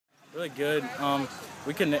Really good.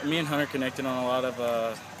 Me and Hunter connected on a lot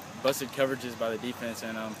of busted coverages by the defense,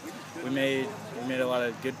 and we made a lot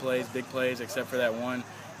of good plays, big plays, except for that one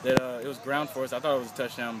that it was ground for us. I thought it was a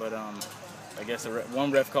touchdown, but I guess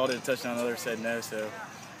one ref called it a touchdown, the other said no. So,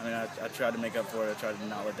 I mean, I tried to make up for it. I tried to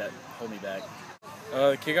not let that hold me back.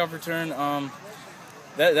 The kickoff return,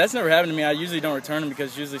 that's never happened to me. I usually don't return them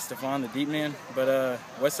because it's usually Stephon, the deep man. But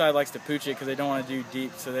Westside likes to pooch it because they don't want to do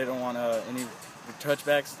deep, so they don't want any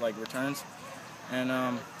touchbacks, like returns.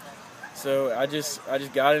 And so I just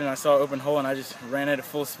got it, and I saw an open hole, and I just ran at it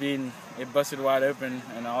full speed, and it busted wide open,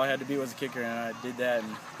 and all I had to beat was a kicker, and I did that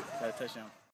and got a touchdown.